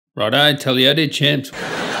Righto, tell you how to, champs.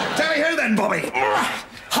 Tell me who then, Bobby?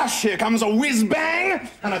 Hush, here comes a whiz-bang,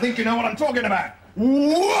 and I think you know what I'm talking about.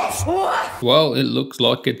 Woof! Well, it looks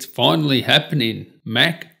like it's finally happening.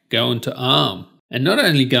 Mac going to ARM. And not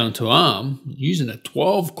only going to ARM, using a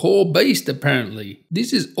 12-core beast apparently.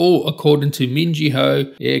 This is all according to Minji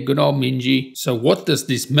Ho. Yeah, good old Minji. So what does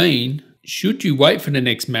this mean? Should you wait for the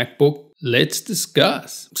next MacBook? Let's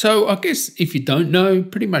discuss. So I guess if you don't know,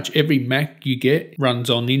 pretty much every Mac you get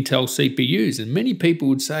runs on Intel CPUs, and many people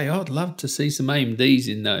would say, oh, I'd love to see some AMDs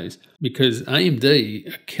in those because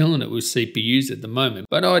AMD are killing it with CPUs at the moment,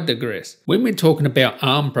 but I digress. When we're talking about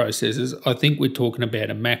ARM processors, I think we're talking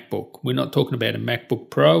about a MacBook. We're not talking about a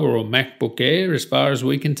MacBook Pro or a MacBook Air as far as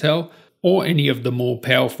we can tell, or any of the more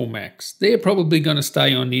powerful Macs. They're probably going to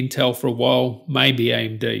stay on Intel for a while, maybe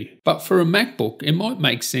AMD. But for a MacBook, it might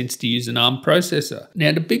make sense to use an ARM processor.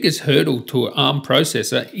 Now, the biggest hurdle to an ARM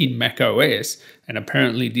processor in macOS, and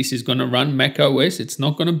apparently this is going to run macOS, it's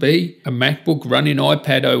not going to be a MacBook running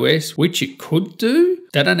iPadOS, which it could do.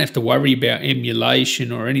 They don't have to worry about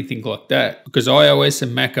emulation or anything like that, because iOS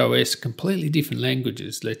and macOS are completely different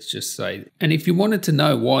languages, let's just say. And if you wanted to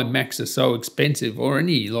know why Macs are so expensive, or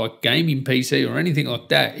any like gaming PC or anything like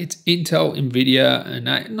that, it's Intel, Nvidia,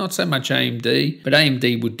 and not so much AMD, but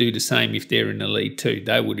AMD would do the same if they're in the lead too.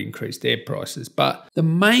 They would increase their prices. But the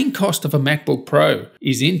main cost of a MacBook Pro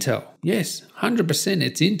is Intel. Yes, 100%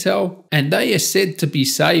 it's Intel, and they are said to be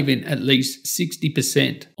saving at least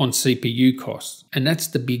 60% on CPU costs. And that's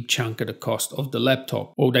the big chunk of the cost of the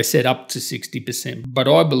laptop. Well, they said up to 60%, but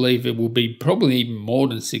I believe it will be probably even more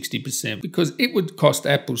than 60% because it would cost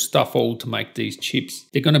Apple stuff all to make these chips.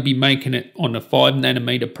 They're going to be making it on a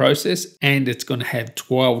 5nm process, and it's going to have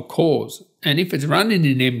 12 cores. And if it's running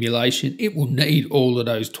in emulation, it will need all of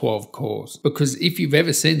those 12 cores. Because if you've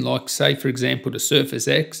ever seen, like, say, for example, the Surface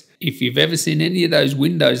X, if you've ever seen any of those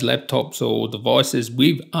Windows laptops or devices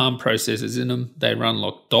with ARM processors in them, they run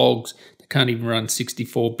like dogs. They can't even run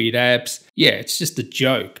 64-bit apps. Yeah, it's just a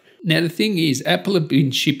joke. Now, the thing is, Apple have been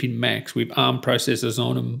shipping Macs with ARM processors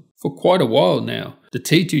on them for quite a while now. The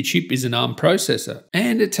T2 chip is an ARM processor,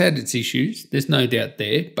 and it's had its issues, there's no doubt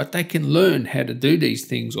there, but they can learn how to do these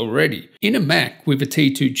things already. In a Mac with a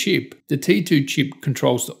T2 chip, the T2 chip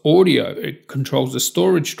controls the audio, it controls the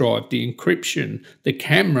storage drive, the encryption, the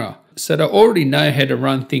camera, so they already know how to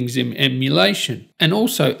run things in emulation. And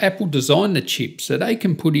also, Apple designed the chip so they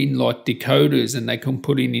can put in like decoders and they can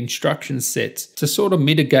put in instruction sets to sort of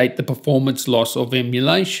mitigate the performance loss of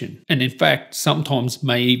emulation. And in fact, sometimes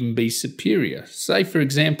may even be superior. Say, for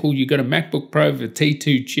example, you got a MacBook Pro with a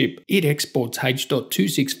T2 chip. It exports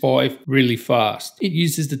H.265 really fast. It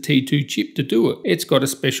uses the T2 chip to do it. It's got a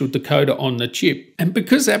special decoder on the chip. And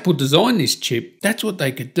because Apple designed this chip, that's what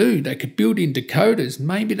they could do. They could build in decoders.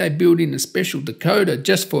 Maybe they build in a special decoder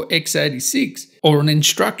just for x86 or an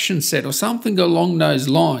instruction set or something along those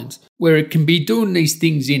lines where it can be doing these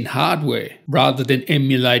things in hardware rather than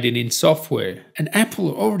emulating in software. And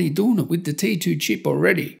Apple are already doing it with the T2 chip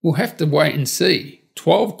already. We'll have to wait and see.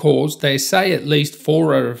 12 cores, they say at least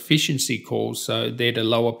 4 are efficiency cores, so they're the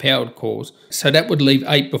lower powered cores. So that would leave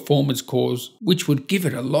 8 performance cores, which would give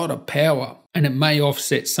it a lot of power. And it may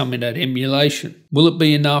offset some of that emulation. Will it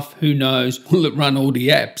be enough? Who knows? Will it run all the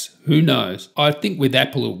apps? Who knows? I think with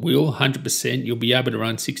Apple it will, 100%. You'll be able to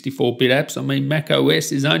run 64-bit apps. I mean, Mac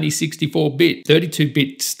OS is only 64-bit.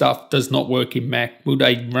 32-bit stuff does not work in Mac. Will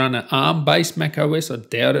they run an ARM-based Mac OS? I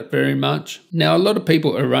doubt it very much. Now, a lot of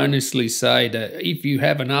people erroneously say that if you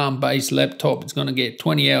have an ARM-based laptop, it's going to get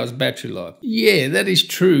 20 hours battery life. Yeah, that is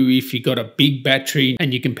true if you got a big battery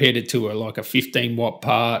and you compared it to like a 15-watt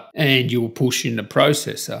part and you were pushing the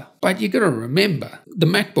processor. But you got to remember, the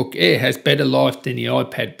MacBook Air has better life than the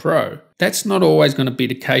iPad Pro. That's not always going to be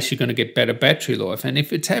the case. You're going to get better battery life. And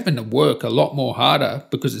if it's having to work a lot more harder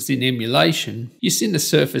because it's in emulation, you've seen the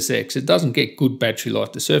Surface X, it doesn't get good battery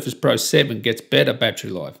life. The Surface Pro 7 gets better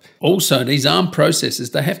battery life. Also, these ARM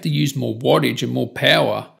processors, they have to use more wattage and more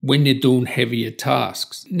power when they're doing heavier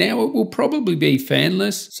tasks. Now, it will probably be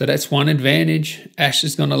fanless, so that's one advantage. Ash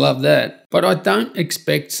is going to love that. But I don't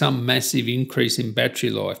expect some massive increase in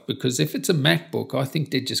battery life because if it's a MacBook, I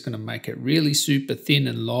think they're just going to make it really super thin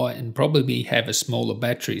and light and probably have a smaller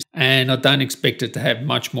battery. And I don't expect it to have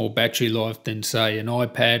much more battery life than, say, an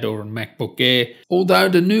iPad or a MacBook Air. Although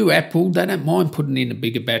the new Apple, they don't mind putting in a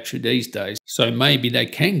bigger battery these days. So maybe they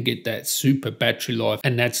can get that super battery life,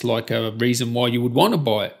 and that's like a reason why you would want to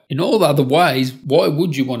buy it. In all other ways, why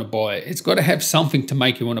would you want to buy it? It's got to have something to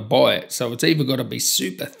make you want to buy it. So it's either got to be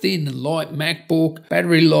super thin and light MacBook,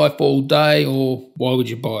 battery life all day, or why would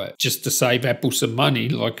you buy it? Just to save Apple some money?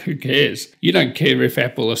 Like, who cares? You don't care if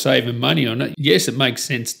Apple are saving money on it. Yes, it makes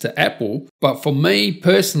sense to Apple. But for me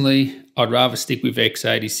personally, I'd rather stick with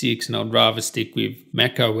x86 and I'd rather stick with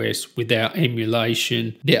macOS without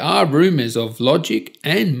emulation. There are rumors of Logic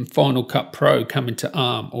and Final Cut Pro coming to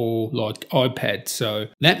ARM or like iPad. So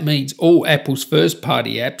that means all Apple's first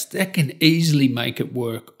party apps that can easily make it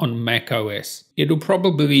work on macOS. It'll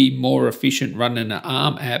probably be more efficient running an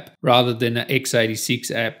ARM app rather than an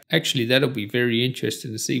x86 app. Actually, that'll be very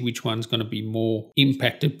interesting to see which one's going to be more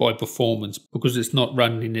impacted by performance because it's not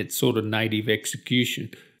running in its sort of native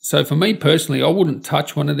execution. So for me personally, I wouldn't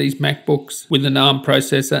touch one of these MacBooks with an ARM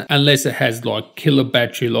processor unless it has like killer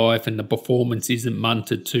battery life and the performance isn't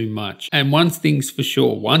munted too much. And one thing's for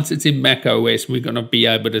sure, once it's in macOS, we're going to be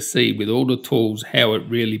able to see with all the tools how it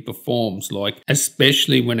really performs, like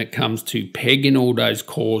especially when it comes to pegging all those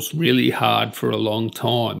cores really hard for a long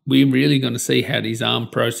time. We're really going to see how these ARM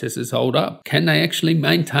processors hold up. Can they actually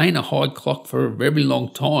maintain a high clock for a very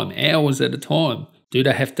long time, hours at a time? Do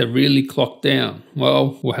they have to really clock down?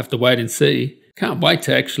 Well, we'll have to wait and see. Can't wait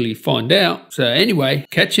to actually find out. So anyway,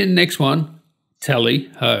 catch you in the next one. Tally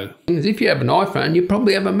ho. If you have an iPhone, you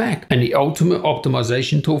probably have a Mac. And the ultimate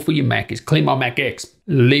optimization tool for your Mac is Clean My Mac X.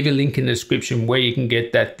 Leave a link in the description where you can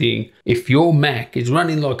get that thing. If your Mac is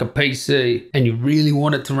running like a PC and you really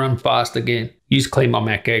want it to run fast again, use Clean My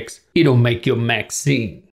Mac X. It'll make your Mac sing.